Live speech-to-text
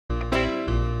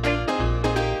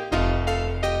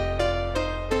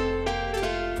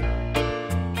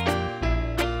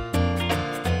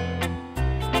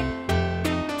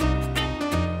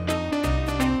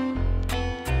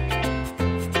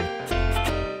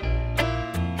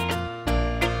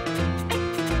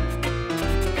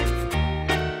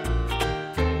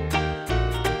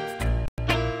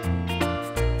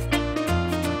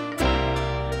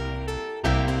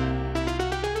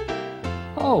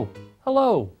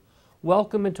Hello,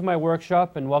 welcome into my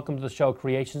workshop and welcome to the show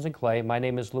Creations in Clay. My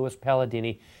name is Louis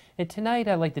Palladini, and tonight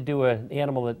I'd like to do an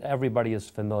animal that everybody is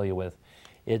familiar with.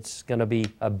 It's going to be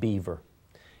a beaver,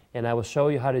 and I will show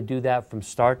you how to do that from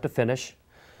start to finish.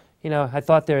 You know, I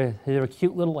thought they're a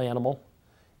cute little animal.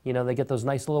 You know, they get those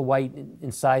nice little white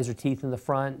incisor teeth in the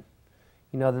front.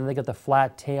 You know, then they get the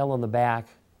flat tail on the back,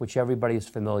 which everybody is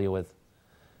familiar with.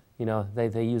 You know,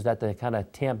 they use that to kind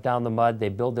of tamp down the mud. They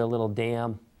build their little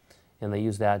dam, and they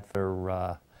use that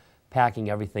for packing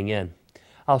everything in.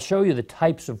 I'll show you the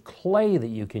types of clay that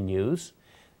you can use.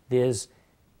 There's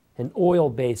an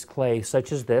oil-based clay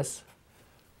such as this,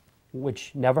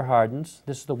 which never hardens.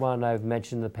 This is the one I've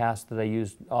mentioned in the past that I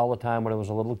used all the time when I was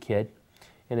a little kid.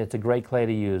 And it's a great clay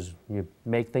to use. You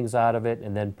make things out of it,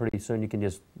 and then pretty soon you can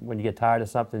just, when you get tired of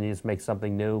something, you just make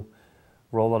something new,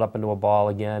 roll it up into a ball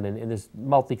again, and it's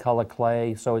multicolored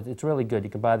clay, so it's really good. You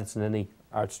can buy this in any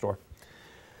art store.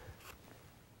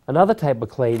 Another type of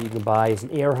clay that you can buy is an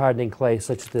air hardening clay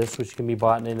such as this, which can be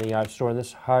bought in any art store. And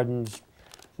this hardens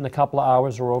in a couple of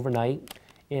hours or overnight,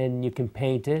 and you can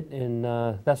paint it, and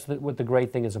that's what the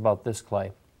great thing is about this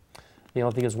clay. The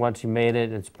only thing is once you made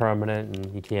it, it's permanent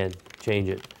and you can't change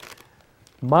it.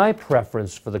 My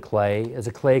preference for the clay is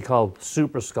a clay called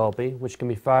Super Sculpey, which can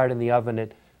be fired in the oven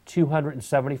at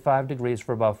 275 degrees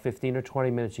for about 15 or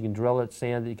 20 minutes. You can drill it,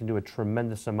 sand it, you can do a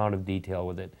tremendous amount of detail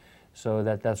with it. So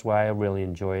that's why I really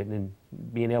enjoy it, and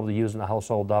being able to use it in a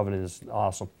household oven is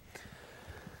awesome.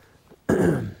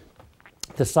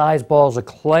 The size balls of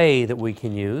clay that we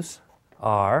can use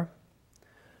are,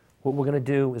 what we're going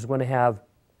to do is we're going to have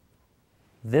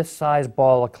this size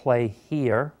ball of clay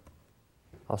here.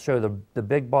 I'll show you the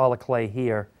big ball of clay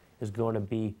here is going to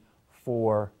be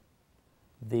for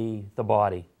the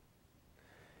body.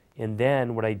 And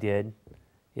then what I did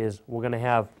is we're going to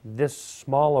have this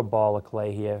smaller ball of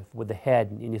clay here with the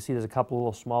head, and you see there's a couple of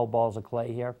little small balls of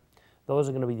clay here. Those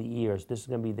are going to be the ears. This is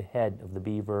going to be the head of the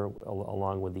beaver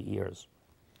along with the ears.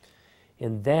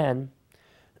 And then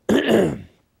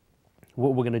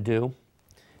what we're going to do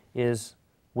is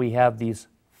we have these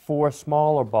 4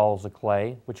 smaller balls of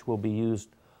clay, which will be used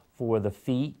for the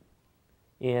feet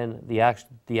and the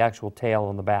actual tail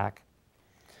on the back.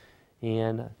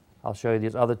 And I'll show you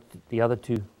the other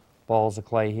 2 balls of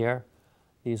clay here.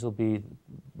 These will be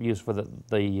used for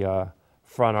the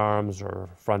front arms or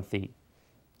front feet.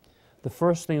 The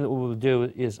first thing that we'll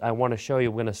do is I want to show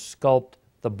you, we're going to sculpt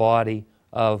the body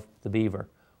of the beaver,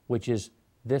 which is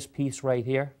this piece right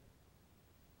here.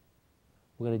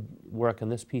 We're going to work on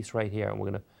this piece right here, and we're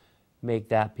going to make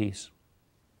that piece.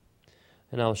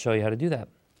 And I'll show you how to do that.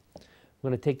 We're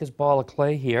going to take this ball of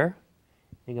clay here,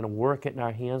 and we're going to work it in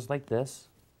our hands like this,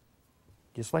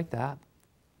 just like that.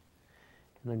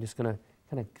 And I'm just going to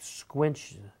kind of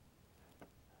squinch,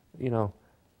 you know,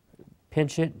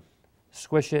 pinch it,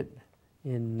 squish it,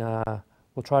 and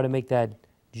we'll try to make that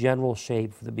general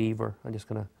shape for the beaver. I'm just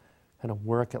going to kind of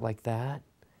work it like that.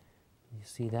 You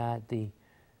see that?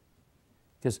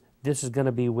 Because this is going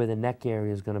to be where the neck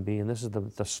area is going to be, and this is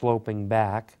the sloping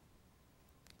back.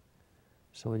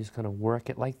 So we just kind of work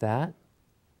it like that.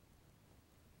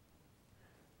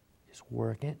 Just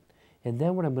work it. And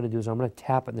then what I'm going to do is I'm going to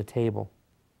tap it in the table.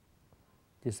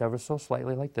 Just ever so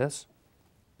slightly like this.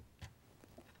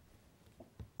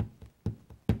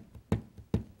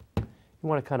 You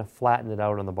want to kind of flatten it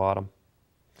out on the bottom.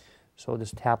 So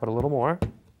just tap it a little more.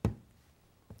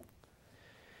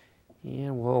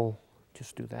 And we'll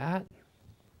just do that.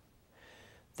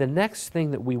 The next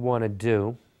thing that we want to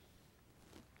do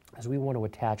is we want to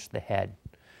attach the head.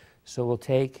 So we'll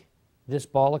take this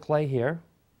ball of clay here,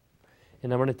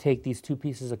 and I'm going to take these 2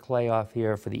 pieces of clay off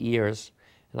here for the ears,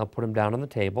 and I'll put them down on the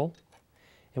table.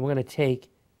 And we're going to take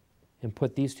and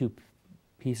put these 2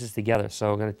 pieces together.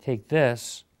 So I'm going to take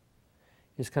this,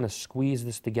 just kind of squeeze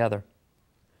this together.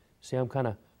 See how I'm kind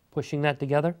of pushing that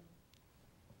together?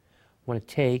 I want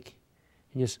to take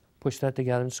and just push that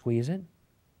together and squeeze it,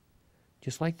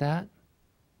 just like that.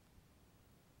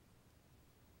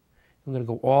 I'm going to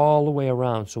go all the way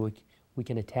around so we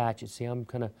can attach it. See how I'm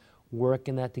kind of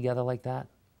working that together like that?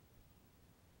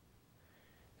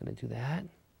 I'm going to do that.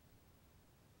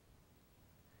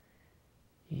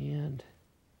 And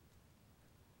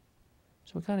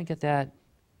so we kind of get that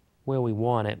where we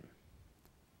want it.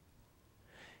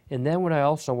 And then what I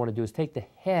also want to do is take the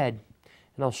head,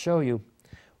 and I'll show you,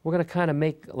 we're going to kind of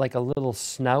make like a little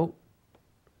snout.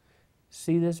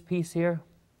 See this piece here?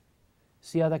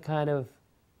 See how that kind of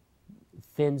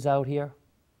thins out here?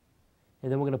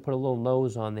 And then we're going to put a little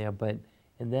nose on there,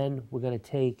 and then we're going to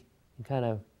take and kind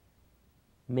of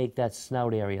make that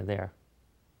snout area there.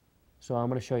 So I'm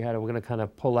going to show you how to, we're going to kind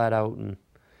of pull that out and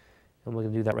And we're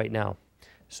going to do that right now.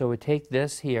 So we take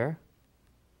this here,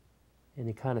 and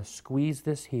you kind of squeeze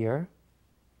this here,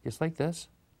 just like this.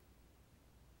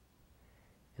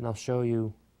 And I'll show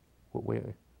you what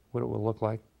it will look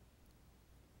like.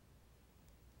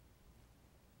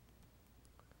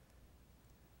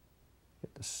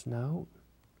 Get the snout.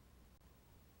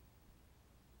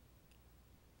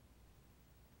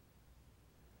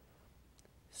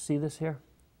 See this here?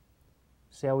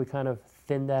 See how we kind of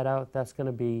thin that out? That's going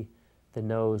to be the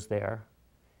nose there.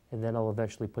 And then I'll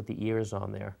eventually put the ears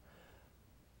on there.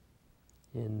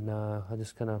 And I'm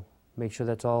just going to make sure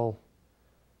that's all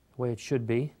the way it should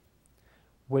be.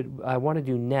 What I want to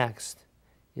do next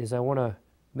is I want to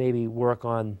maybe work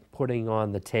on putting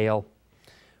on the tail,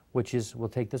 which is we'll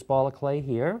take this ball of clay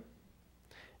here,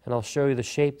 and I'll show you the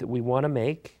shape that we want to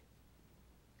make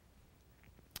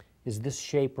is this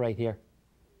shape right here.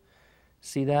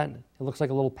 See that? It looks like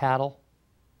a little paddle.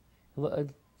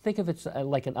 Think of it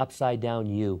like an upside down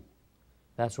U.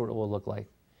 That's what it will look like.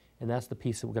 And that's the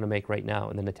piece that we're going to make right now,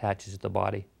 and then attaches to the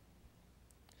body.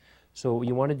 So what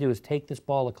you want to do is take this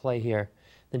ball of clay here,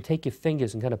 then take your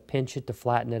fingers and kind of pinch it to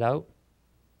flatten it out.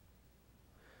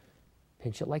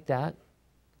 Pinch it like that.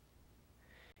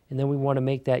 And then we want to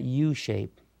make that U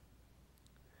shape.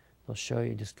 I'll show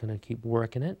you, just kind of keep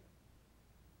working it.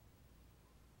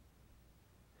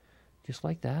 Just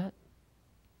like that.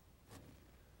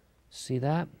 See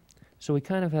that? So we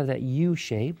kind of have that U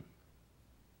shape.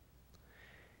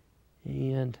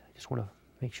 And I just want to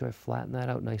make sure I flatten that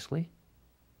out nicely.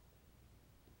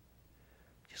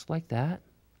 Just like that.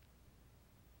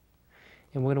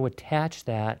 And we're going to attach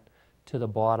that to the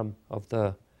bottom of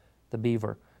the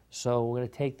beaver. So we're going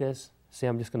to take this, see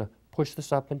I'm just going to push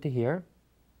this up into here.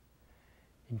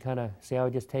 And kind of, see how I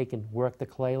just take and work the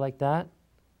clay like that?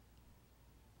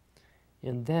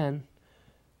 And then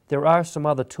there are some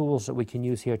other tools that we can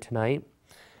use here tonight.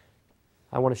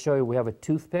 I want to show you we have a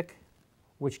toothpick,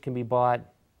 which can be bought,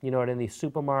 you know, at any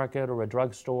supermarket or a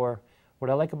drugstore.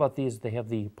 What I like about these is they have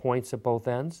the points at both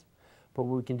ends. But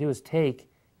what we can do is take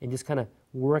and just kind of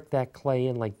work that clay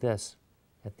in like this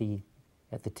at the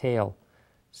tail.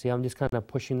 See, I'm just kind of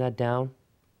pushing that down.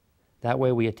 That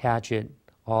way we attach it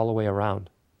all the way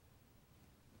around.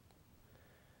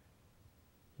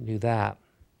 Do that.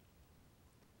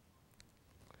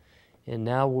 And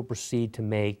now we'll proceed to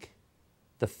make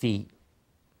the feet.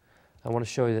 I want to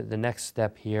show you that the next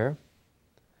step here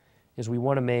is we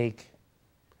want to make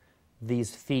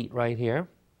these feet right here.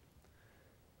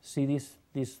 See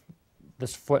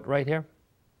this foot right here?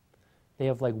 They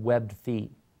have like webbed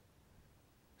feet.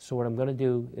 So what I'm going to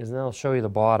do is, then I'll show you the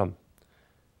bottom.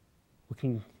 We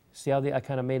can see how I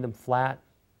kind of made them flat.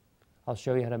 I'll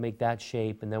show you how to make that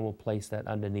shape, and then we'll place that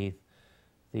underneath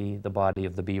the body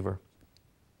of the beaver.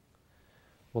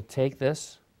 We'll take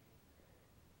this,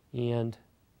 and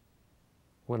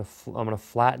I'm going to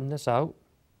flatten this out,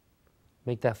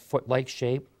 make that foot-like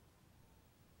shape,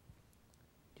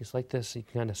 just like this. You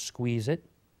can kind of squeeze it,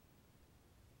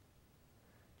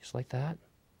 just like that.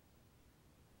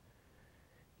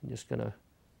 I'm just going to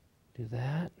do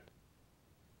that,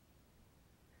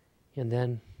 and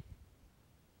then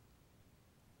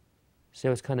see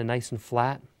how it's kind of nice and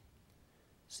flat?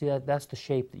 See, that's the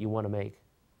shape that you want to make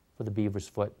for the beaver's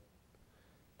foot.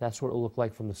 That's what it will look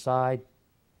like from the side.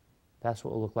 That's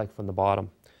what it will look like from the bottom.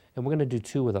 And we're going to do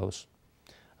 2 of those.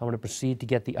 I'm going to proceed to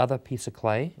get the other piece of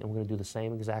clay, and we're going to do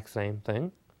the exact same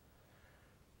thing.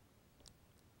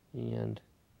 And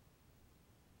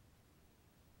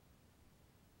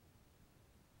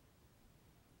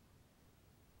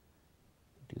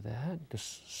do that.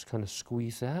 Just kind of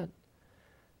squeeze that.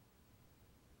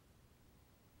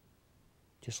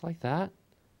 Just like that.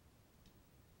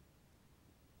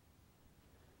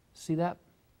 See that?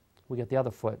 We got the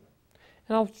other foot.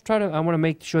 And I want to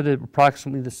make sure they're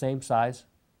approximately the same size.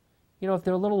 You know, if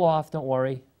they're a little off, don't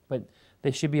worry, but they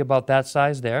should be about that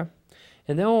size there.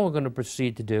 And then what we're going to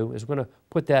proceed to do is we're going to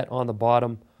put that on the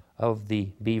bottom of the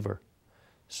beaver.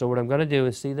 So what I'm going to do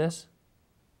is, see this?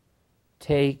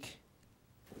 Take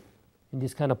and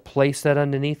just kind of place that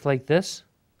underneath like this.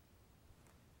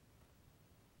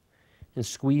 And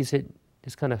squeeze it,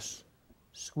 just kind of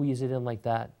squeeze it in like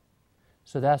that.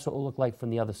 So that's what it will look like from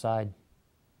the other side.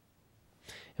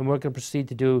 And we're going to proceed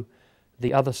to do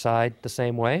the other side the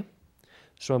same way.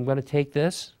 So I'm going to take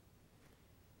this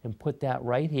and put that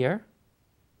right here,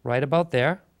 right about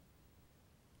there.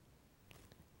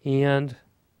 And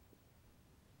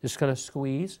just kind of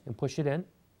squeeze and push it in,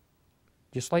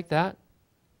 just like that.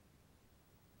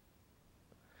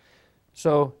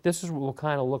 So this is what it will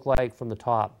kind of look like from the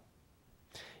top.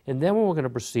 And then what we're going to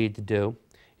proceed to do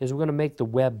is we're going to make the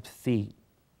webbed feet.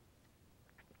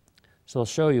 So I'll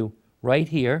show you right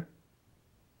here.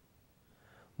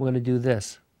 We're going to do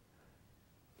this.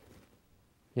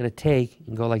 I'm going to take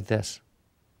and go like this.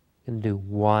 I'm going to do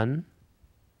 1,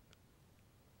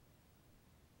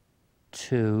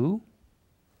 2,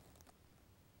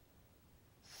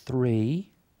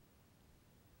 3,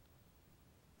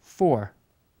 4.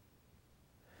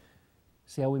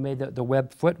 See how we made the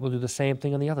webbed foot? We'll do the same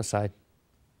thing on the other side.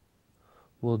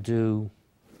 We'll do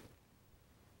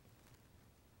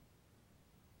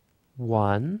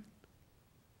 1,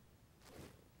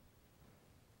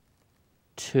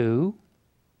 2,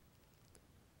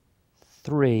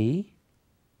 3,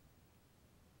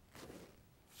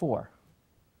 4.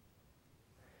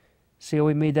 See how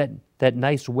we made that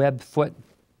nice webbed foot?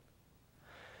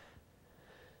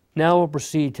 Now we'll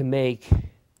proceed to make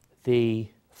the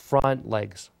front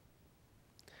legs.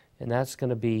 And that's going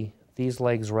to be these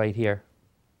legs right here.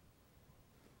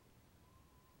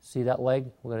 See that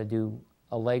leg? We're going to do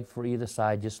a leg for either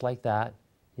side, just like that.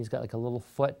 He's got like a little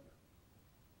foot.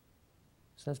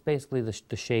 So that's basically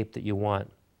the shape that you want.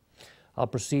 I'll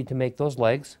proceed to make those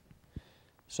legs.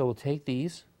 So we'll take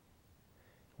these.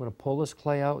 I'm going to pull this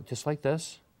clay out just like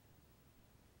this.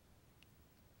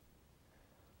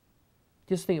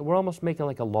 Just think, we're almost making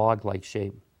like a log-like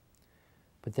shape.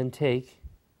 But then take,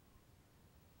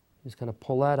 just kind of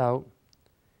pull that out.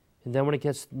 And then when it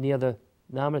gets near the,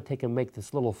 now I'm going to take and make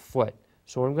this little foot.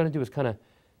 So what I'm going to do is kind of,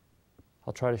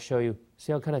 I'll try to show you.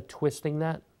 See how I'm kind of twisting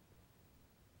that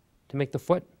to make the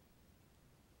foot?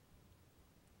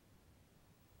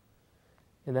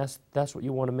 And that's what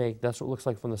you want to make. That's what it looks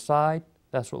like from the side.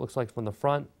 That's what it looks like from the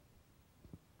front.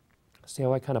 See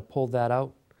how I kind of pulled that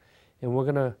out? And we're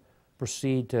going to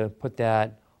proceed to put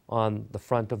that on the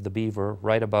front of the beaver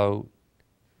right about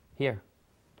here.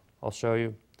 I'll show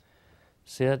you.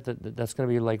 See that? That's going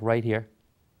to be like right here.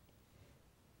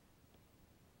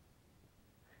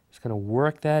 Just going to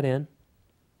work that in,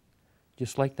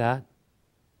 just like that.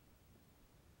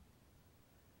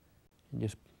 And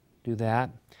just do that.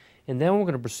 And then what we're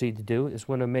going to proceed to do is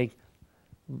we're going to make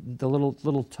the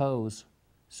little toes.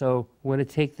 So we're going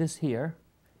to take this here,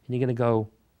 and you're going to go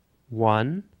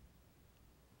 1,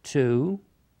 2,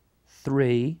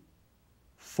 3,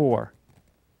 4.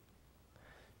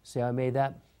 See how I made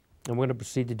that? And we're going to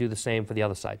proceed to do the same for the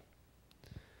other side.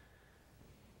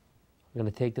 I'm going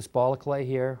to take this ball of clay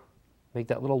here, make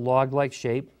that little log-like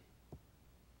shape,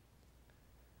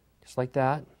 just like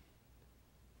that.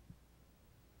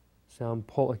 So I'm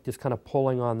just kind of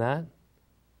pulling on that.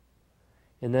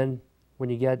 And then when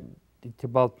you get to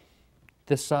about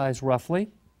this size roughly,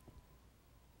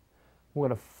 we're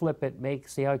going to flip it,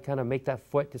 see how I kind of make that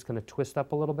foot just kind of twist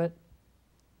up a little bit?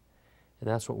 And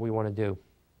that's what we want to do.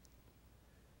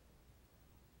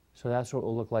 So that's what it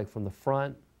will look like from the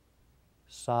front,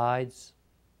 sides.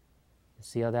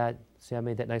 See how I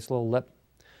made that nice little lip?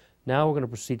 Now we're going to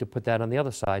proceed to put that on the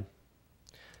other side.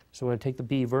 So we're going to take the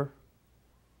beaver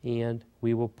and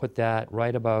we will put that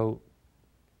right about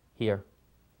here.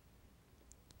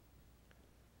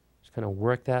 Just kind of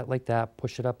work that like that,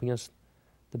 push it up against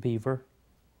the beaver,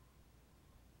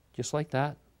 just like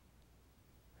that.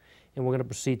 And we're going to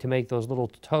proceed to make those little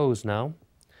toes now.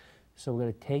 So we're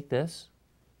going to take this,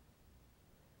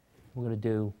 we're going to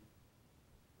do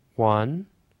 1,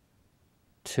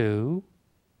 2,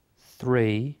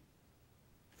 3,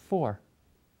 4.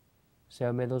 See how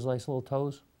I made those nice little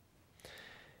toes?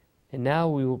 And now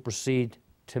we will proceed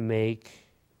to make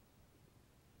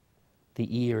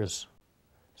the ears.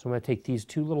 So I'm going to take these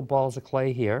two little balls of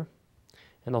clay here,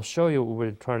 and I'll show you what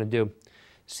we're trying to do.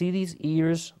 See these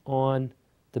ears on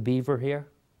the beaver here?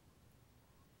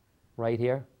 Right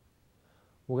here?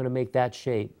 We're going to make that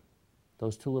shape,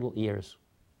 those two little ears.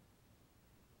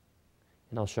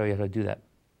 And I'll show you how to do that.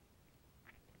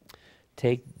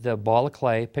 Take the ball of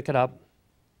clay, pick it up,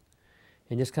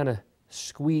 and just kind of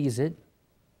squeeze it,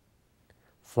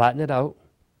 flatten it out,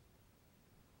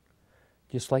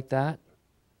 just like that.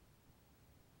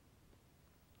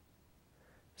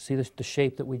 See the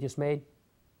shape that we just made?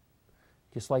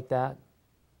 Just like that.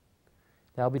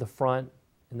 That'll be the front,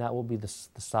 and that will be the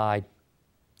side.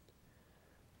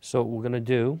 So what we're going to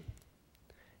do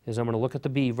is I'm going to look at the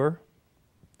beaver,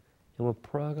 and we're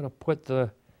probably going to put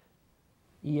the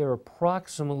ear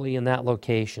approximately in that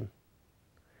location.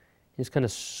 Just kind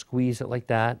of squeeze it like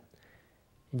that,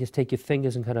 and just take your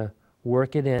fingers and kind of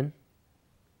work it in.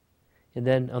 And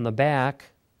then on the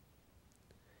back,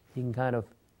 you can kind of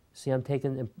see I'm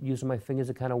taking and using my fingers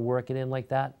to kind of work it in like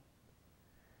that.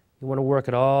 You want to work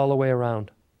it all the way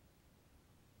around.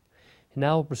 And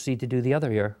now we'll proceed to do the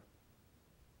other ear.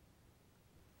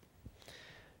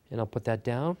 And I'll put that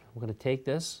down. We're going to take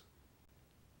this,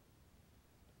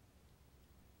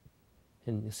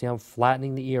 And you see I'm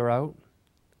flattening the ear out,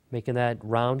 making that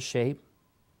round shape,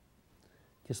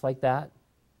 just like that.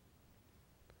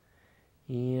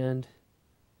 And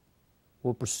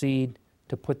we'll proceed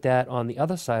to put that on the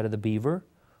other side of the beaver,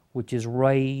 which is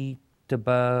right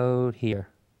about here.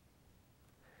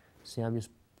 See, I'm just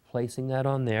placing that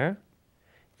on there,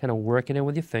 kind of working it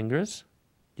with your fingers,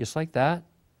 just like that.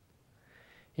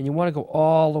 And you want to go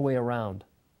all the way around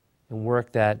and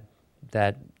work that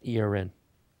ear in.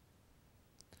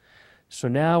 So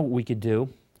now what we could do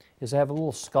is I have a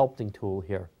little sculpting tool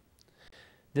here.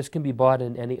 This can be bought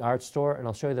in any art store, and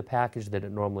I'll show you the package that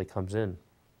it normally comes in.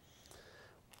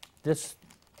 This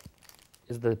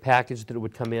is the package that it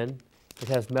would come in. It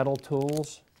has metal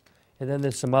tools, and then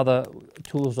there's some other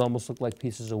tools that almost look like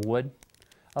pieces of wood.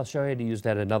 I'll show you how to use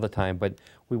that another time, but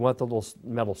we want the little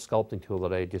metal sculpting tool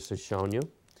that I just have shown you.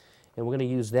 And we're going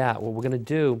to use that. What we're going to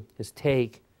do is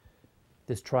take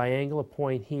this triangular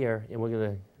point here, and we're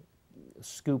going to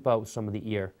scoop out some of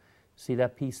the ear. See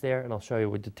that piece there? And I'll show you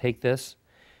what to take this.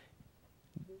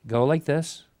 Go like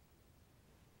this.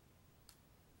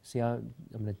 See how I'm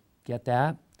going to get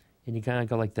that? And you kind of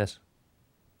go like this.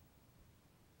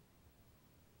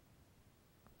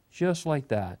 Just like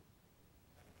that.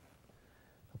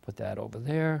 I'll put that over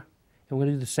there. And we're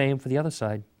going to do the same for the other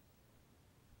side.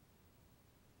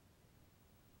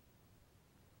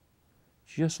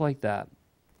 Just like that.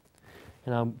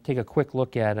 And I'll take a quick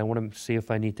look at it. I want to see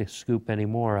if I need to scoop any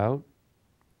more out.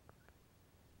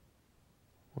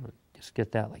 Just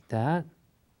get that like that.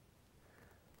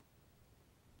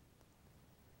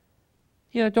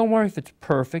 Yeah, don't worry if it's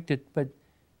perfect, but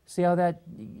see how that,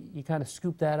 you kind of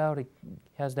scoop that out, it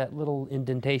has that little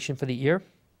indentation for the ear.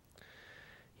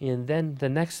 And then the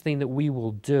next thing that we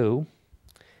will do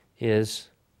is,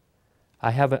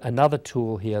 I have another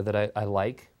tool here that I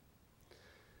like.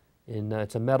 And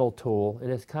it's a metal tool,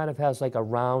 and it kind of has like a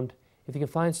round, if you can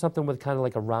find something with kind of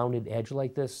like a rounded edge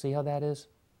like this, see how that is?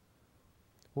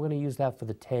 We're going to use that for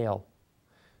the tail.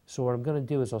 So what I'm going to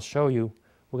do is I'll show you,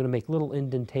 we're going to make little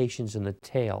indentations in the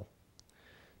tail.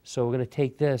 So we're going to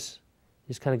take this,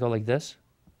 just kind of go like this,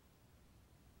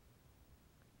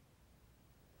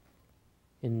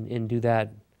 and do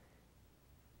that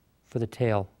for the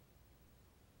tail.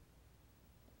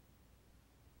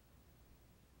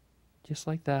 Just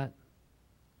like that.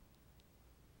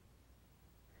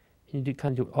 And you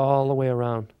kind of do it all the way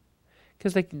around.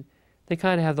 Because they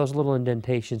kind of have those little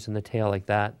indentations in the tail like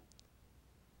that.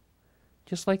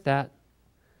 Just like that.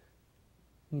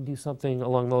 You can do something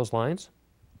along those lines.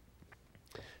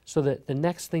 So that the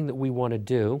next thing that we want to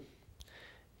do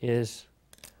is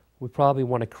we probably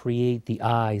want to create the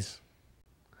eyes.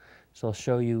 So I'll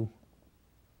show you.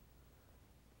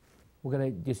 We're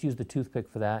going to just use the toothpick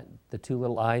for that, the two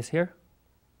little eyes here.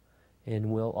 And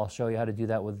I'll show you how to do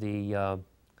that with the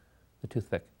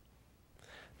toothpick.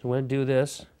 So we're going to do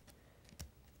this.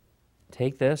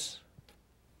 Take this,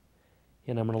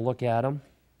 and I'm going to look at them.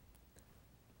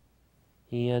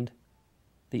 And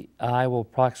the eye will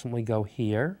approximately go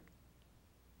here.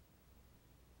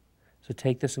 So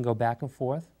take this and go back and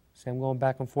forth. See, I'm going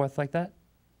back and forth like that.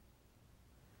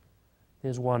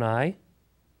 There's one eye.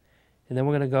 And then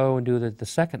we're going to go and do the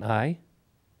second eye.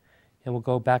 And we'll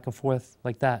go back and forth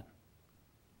like that.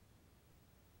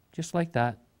 Just like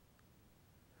that.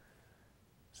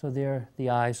 So there, the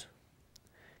eyes.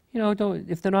 You know,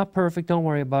 if they're not perfect, don't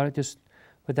worry about it.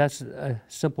 But that's a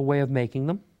simple way of making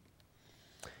them.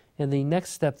 And the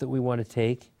next step that we want to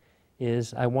take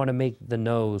is I want to make the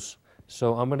nose.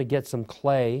 So I'm going to get some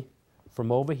clay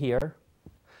from over here.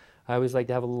 I always like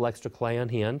to have a little extra clay on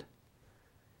hand.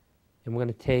 And we're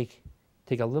going to take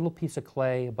a little piece of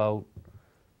clay about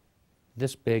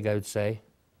this big, I would say.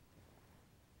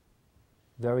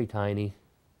 Very tiny.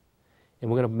 And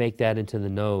we're going to make that into the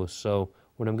nose. So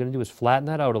what I'm going to do is flatten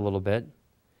that out a little bit.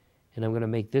 And I'm going to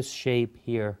make this shape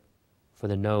here for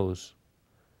the nose.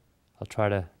 I'll try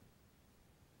to...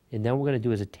 And then what we're going to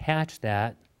do is attach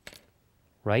that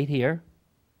right here.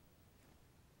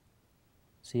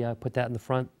 See how I put that in the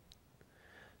front?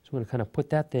 So I'm going to kind of put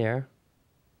that there.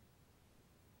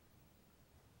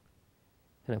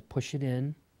 And I push it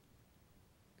in.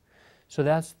 So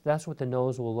that's what the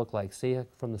nose will look like. See it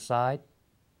from the side,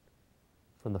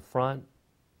 from the front,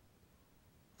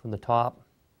 from the top.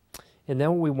 And then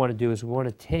what we want to do is we want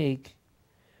to take,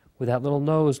 with that little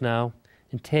nose now,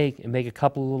 and take and make a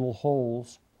couple of little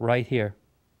holes right here.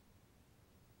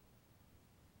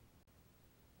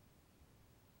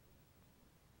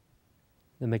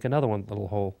 Then make another one little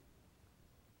hole.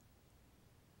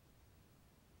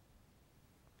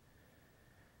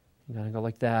 You're going to go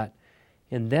like that.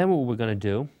 And then what we're going to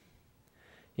do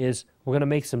is we're going to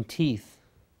make some teeth.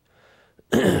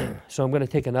 So I'm going to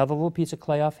take another little piece of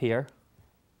clay off here,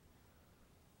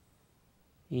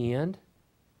 and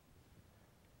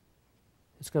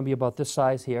it's going to be about this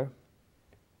size here.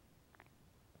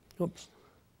 Oops.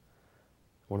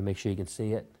 I want to make sure you can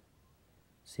see it.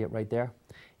 See it right there?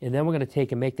 And then we're going to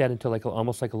take and make that into like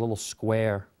almost like a little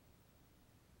square.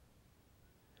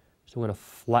 So we're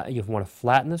going to you want to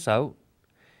flatten this out,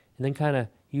 and then kind of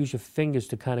use your fingers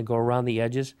to kind of go around the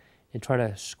edges and try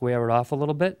to square it off a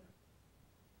little bit.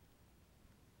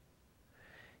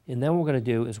 And then what we're going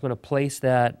to do is we're going to place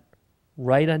that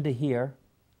right under here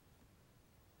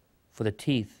for the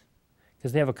teeth,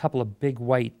 because they have a couple of big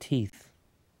white teeth.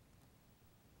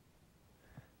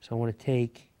 So I want to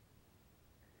take,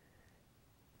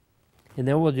 and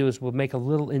then what we'll do is we'll make a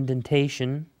little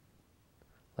indentation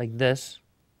like this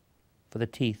for the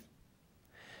teeth,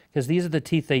 because these are the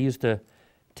teeth they used to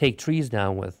take trees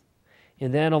down with.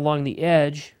 And then along the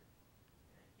edge,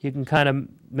 you can kind of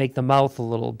make the mouth a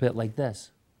little bit like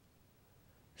this.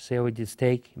 See how we just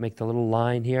make the little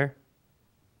line here?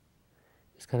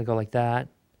 Just kind of go like that.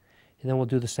 And then we'll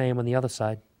do the same on the other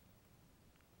side.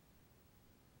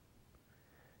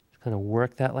 Just kind of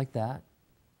work that like that.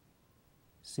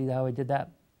 See how I did that?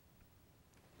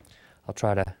 I'll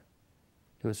try to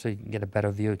do it so you can get a better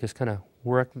view. Just kind of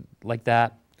work like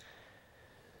that.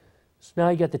 So now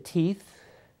you got the teeth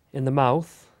in the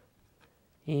mouth.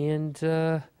 And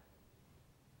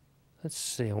let's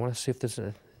see, I want to see if there's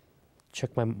a,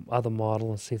 check my other model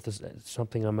and see if there's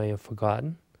something I may have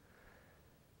forgotten.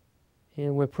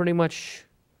 And we're pretty much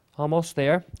almost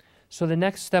there. So the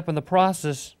next step in the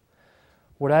process,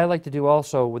 what I like to do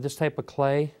also with this type of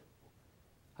clay,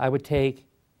 I would take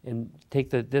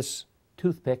this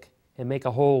toothpick and make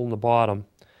a hole in the bottom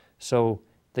so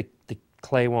the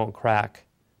clay won't crack.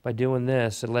 By doing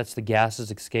this, it lets the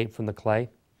gases escape from the clay.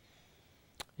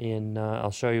 And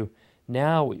I'll show you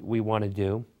now what we want to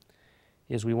do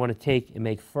is we want to take and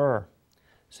make fur.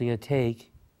 So you're going to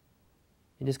take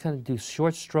and just kind of do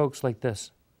short strokes like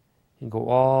this and go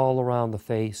all around the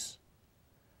face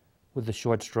with the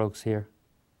short strokes here.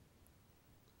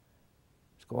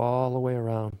 Just go all the way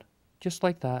around, just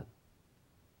like that.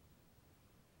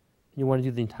 You want to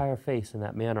do the entire face in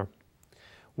that manner.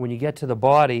 When you get to the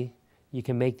body, you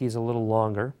can make these a little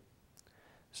longer.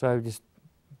 So I would just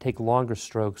take longer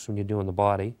strokes when you're doing the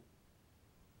body,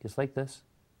 just like this.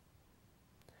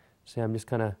 See, I'm just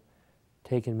kind of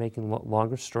making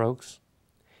longer strokes.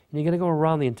 And you're going to go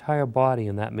around the entire body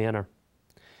in that manner.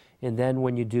 And then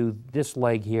when you do this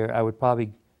leg here, I would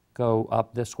probably go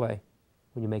up this way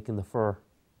when you're making the fur.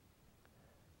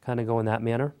 Kind of go in that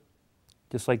manner,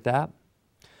 just like that.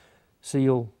 So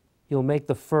you'll make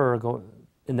the fur go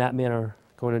in that manner,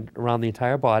 going around the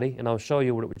entire body, and I'll show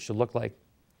you what it should look like.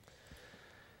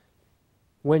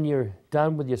 When you're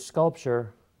done with your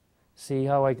sculpture, see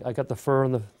how I got the fur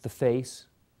on the face?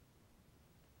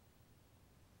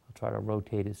 I'll try to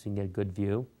rotate it so you can get a good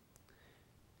view.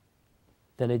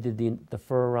 Then I did the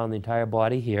fur around the entire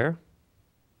body here.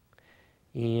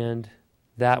 And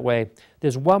that way,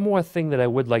 there's one more thing that I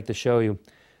would like to show you.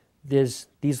 There's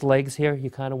these legs here,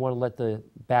 you kind of want to let the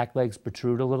back legs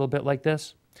protrude a little bit like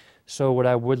this. So what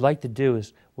I would like to do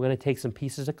is we're going to take some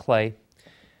pieces of clay.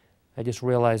 I just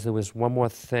realized there was one more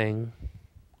thing.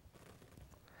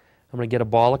 I'm going to get a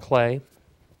ball of clay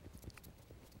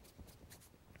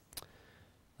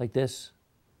like this,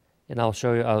 and I'll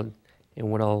show you.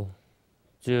 And what I'll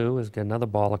do is get another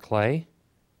ball of clay.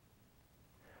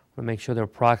 I'm going to make sure they're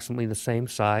approximately the same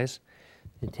size.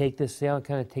 And take this, see how I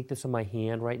kind of take this in my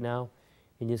hand right now,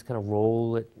 and just kind of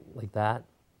roll it like that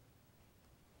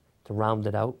to round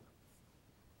it out.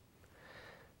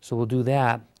 So we'll do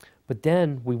that. But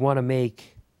then we want to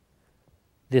make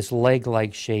this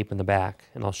leg-like shape in the back,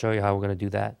 and I'll show you how we're going to do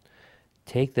that.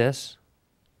 Take this,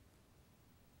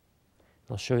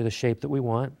 I'll show you the shape that we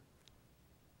want.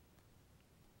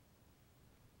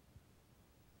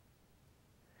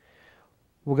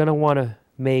 We're going to want to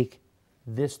make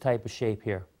this type of shape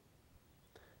here.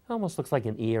 It almost looks like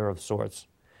an ear of sorts.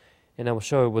 And I will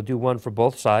show you, we'll do one for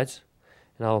both sides,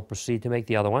 and I'll proceed to make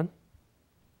the other one.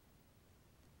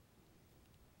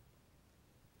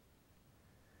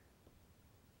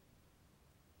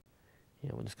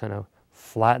 Yeah, we'll just kind of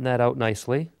flatten that out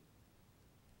nicely,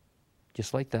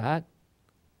 just like that.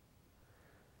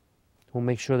 We'll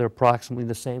make sure they're approximately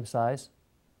the same size.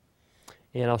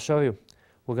 And I'll show you,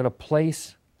 we're going to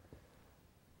place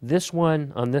this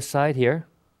one on this side here,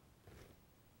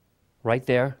 right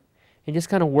there, and just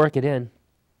kind of work it in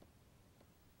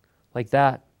like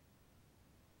that.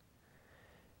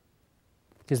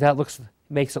 Because that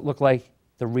makes it look like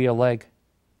the real leg.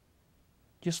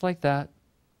 Just like that.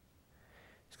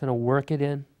 Just going to work it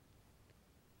in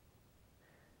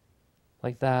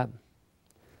like that.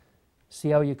 See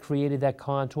how you created that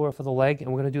contour for the leg?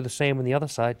 And we're going to do the same on the other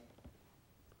side.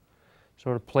 So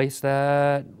I'm going to place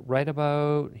that right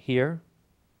about here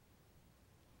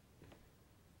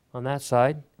on that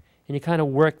side. And you kind of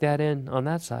work that in on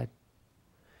that side.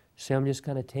 See, I'm just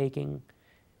kind of taking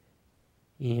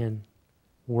and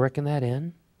working that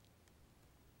in.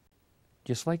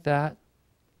 Just like that.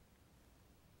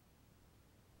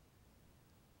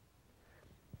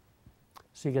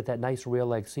 So you get that nice rear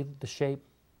leg. See the shape?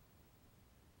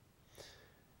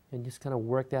 And just kind of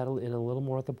work that in a little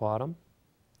more at the bottom.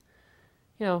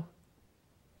 You know,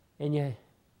 and you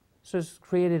so it's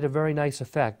created a very nice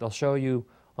effect. I'll show you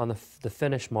on the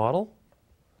finished model.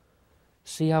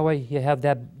 See how you have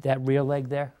that rear leg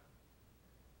there?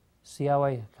 See how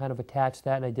I kind of attached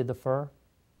that and I did the fur?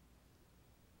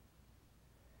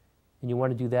 And you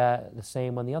want to do that the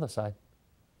same on the other side.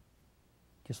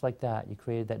 Just like that. You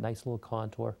created that nice little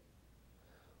contour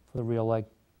for the rear leg.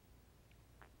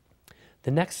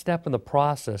 The next step in the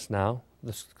process now,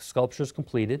 the sculpture is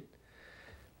completed.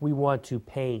 We want to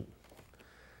paint.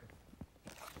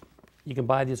 You can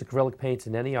buy these acrylic paints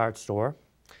in any art store.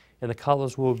 And the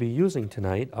colors we'll be using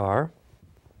tonight are,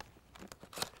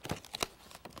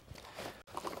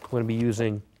 we're going to be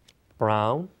using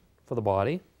brown for the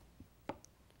body,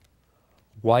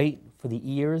 white for the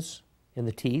ears and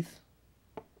the teeth,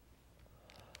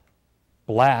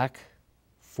 black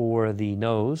for the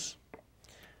nose,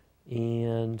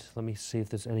 and let me see if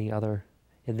there's any other.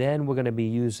 And then we're going to be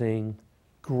using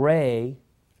gray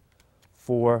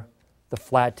for the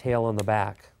flat tail on the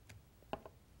back.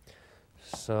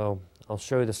 So I'll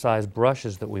show you the size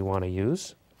brushes that we want to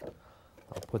use.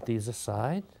 I'll put these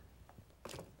aside.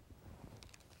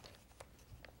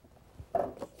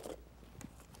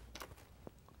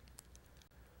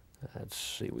 Let's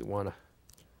see, we want to.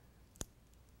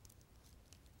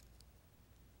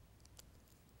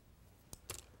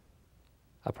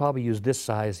 I'll probably use this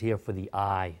size here for the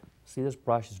eye. See, this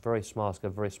brush is very small. It's got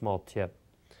a very small tip.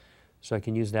 So I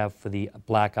can use that for the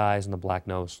black eyes and the black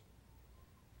nose.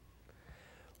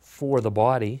 For the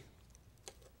body,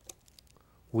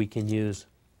 we can use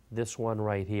this one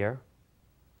right here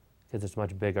because it's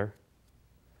much bigger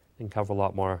and cover a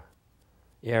lot more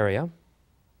area.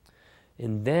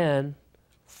 And then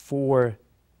for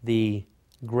the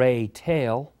gray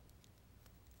tail,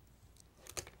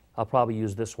 I'll probably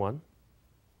use this one.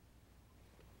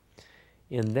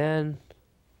 And then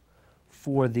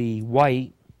for the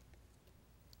white,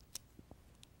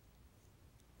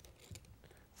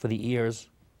 for the ears,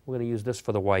 we're going to use this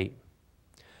for the white.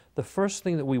 The first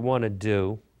thing that we want to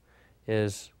do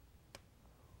is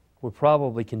we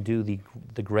probably can do the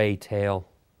gray tail.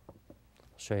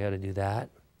 I'll show you how to do that.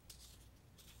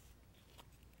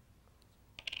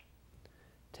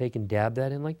 Take and dab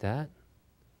that in like that.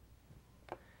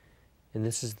 And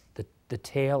this is the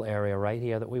tail area right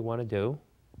here that we want to do.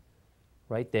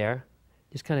 Right there.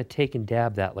 Just kind of take and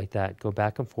dab that like that. Go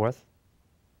back and forth.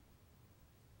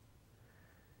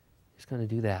 Just going to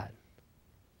do that.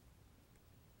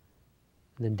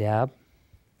 And then dab.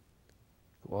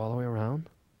 Go all the way around.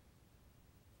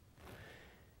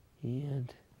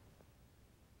 And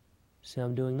see how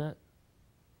I'm doing that?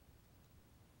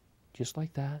 Just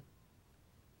like that.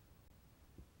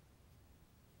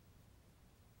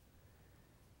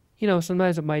 You know,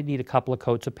 sometimes it might need a couple of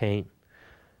coats of paint.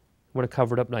 I want to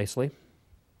cover it up nicely.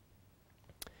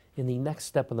 And the next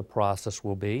step in the process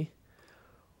will be,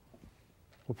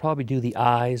 we'll probably do the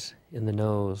eyes and the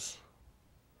nose.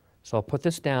 So I'll put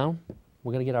this down.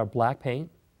 We're going to get our black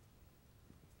paint.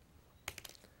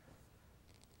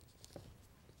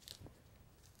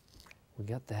 We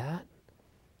got that.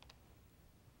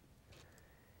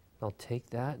 I'll take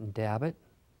that and dab it.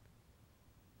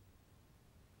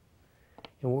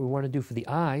 And what we want to do for the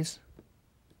eyes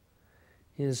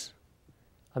is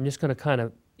I'm just going to kind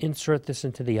of insert this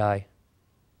into the eye.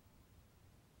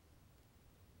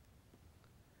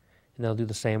 And I'll do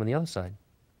the same on the other side.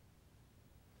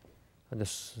 I'll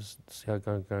just see how I'm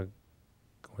going to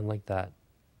go in like that.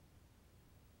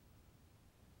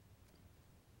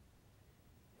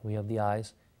 We have the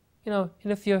eyes. You know,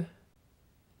 and if you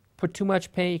put too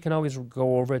much paint, you can always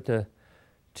go over it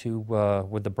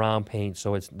with the brown paint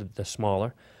so it's the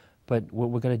smaller. But what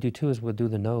we're going to do too is we'll do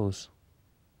the nose.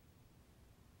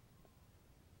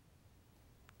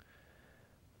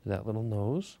 That little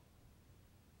nose.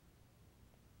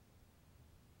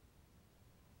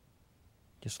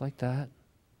 Just like that.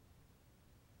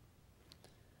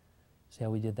 See how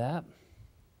we did that?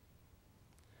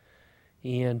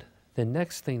 And the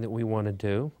next thing that we want to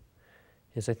do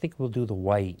is I think we'll do the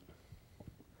white.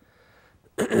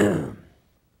 I'm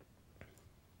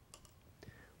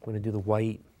going to do the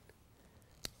white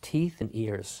teeth and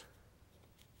ears.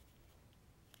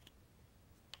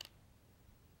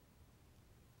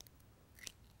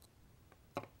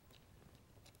 I'm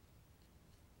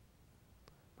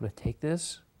going to take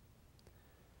this,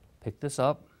 pick this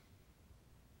up,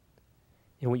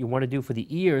 and what you want to do for the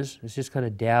ears is just kind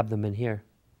of dab them in here.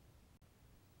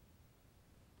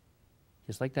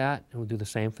 Just like that, and we'll do the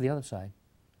same for the other side.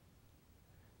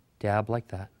 Dab like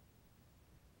that.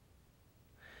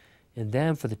 And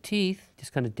then for the teeth,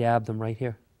 just kind of dab them right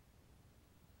here.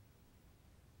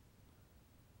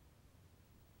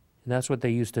 And that's what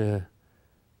they used to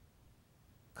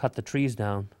cut the trees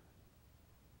down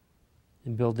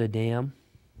and build their dam.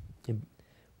 And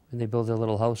when they build their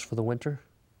little house for the winter.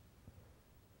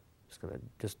 Just going to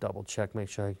just double check, make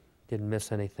sure I didn't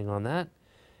miss anything on that.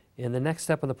 And the next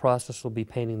step in the process will be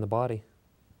painting the body.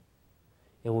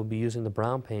 And we'll be using the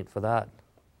brown paint for that.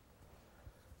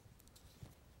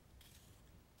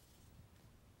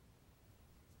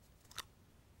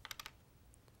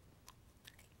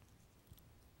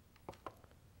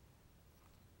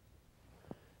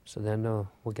 So then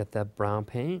we'll get that brown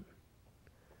paint.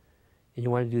 And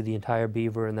you want to do the entire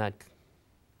beaver in that,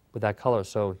 with that color.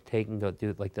 So take and go do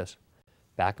it like this.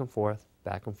 Back and forth,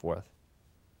 back and forth.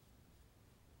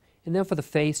 And then for the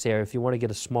face area, if you want to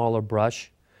get a smaller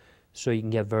brush so you can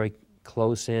get very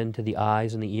close in to the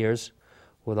eyes and the ears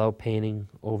without painting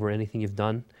over anything you've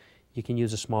done, you can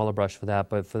use a smaller brush for that.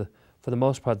 But for the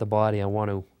most part, the body, I want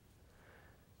to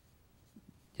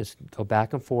just go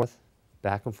back and forth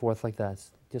like that,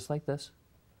 just like this.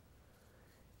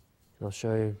 And I'll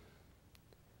show you.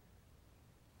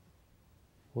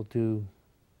 We'll do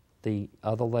the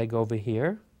other leg over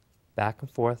here, back and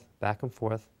forth, back and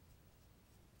forth.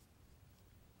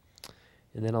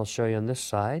 And then I'll show you on this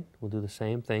side. We'll do the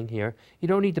same thing here. You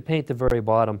don't need to paint the very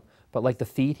bottom, but like the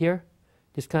feet here,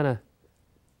 just kind of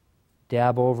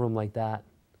dab over them like that.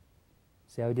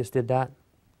 See how I just did that?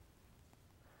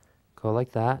 Go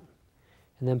like that.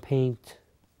 And then paint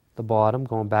the bottom,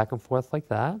 going back and forth like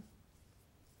that.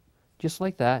 Just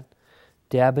like that.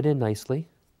 Dab it in nicely.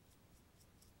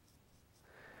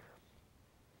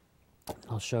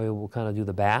 I'll show you, we'll kind of do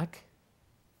the back.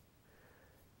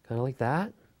 Kind of like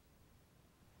that.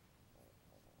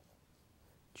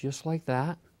 Just like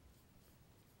that.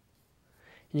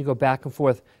 And you go back and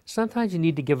forth. Sometimes you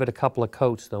need to give it a couple of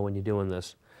coats, though, when you're doing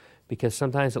this, because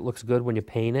sometimes it looks good when you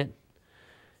paint it,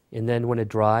 and then when it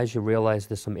dries, you realize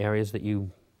there's some areas that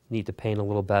you need to paint a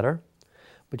little better.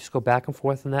 But just go back and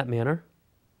forth in that manner,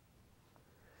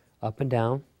 up and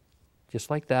down, just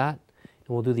like that. And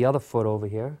we'll do the other foot over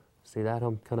here. See that?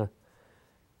 I'm kind of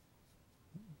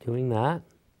doing that.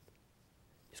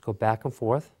 Just go back and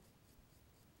forth.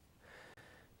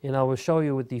 And I will show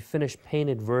you what the finished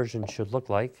painted version should look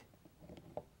like.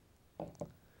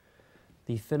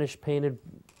 The finished painted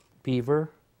beaver,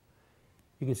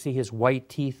 you can see his white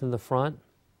teeth in the front,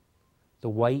 the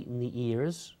white in the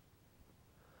ears,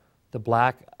 the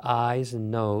black eyes and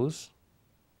nose,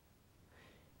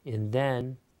 and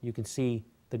then you can see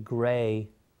the gray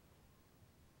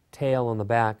tail on the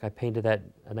back. I painted that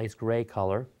a nice gray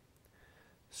color.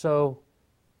 So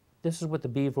this is what the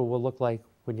beaver will look like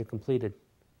when you're completed.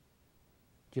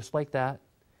 Just like that.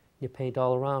 You paint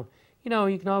all around. You know,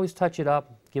 you can always touch it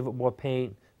up, give it more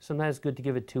paint. Sometimes it's good to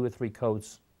give it 2 or 3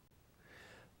 coats.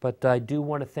 But I do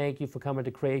want to thank you for coming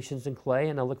to Creations in Clay,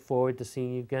 and I look forward to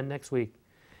seeing you again next week.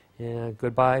 And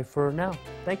goodbye for now.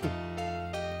 Thank you.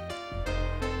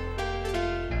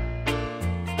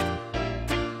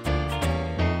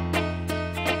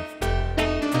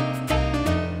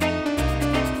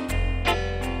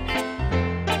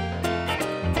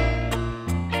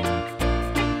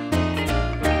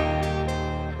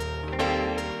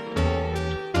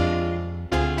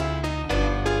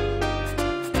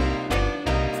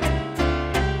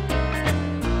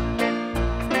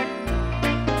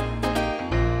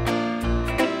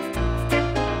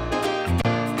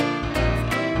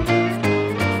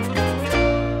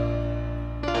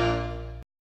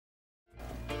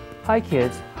 Hi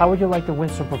kids, how would you like to win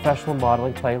some professional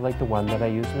modeling clay like the one that I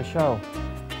use in the show?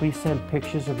 Please send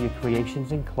pictures of your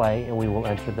creations in clay and we will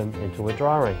enter them into a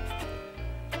drawing.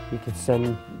 You can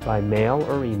send by mail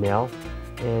or email,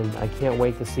 and I can't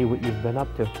wait to see what you've been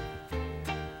up to.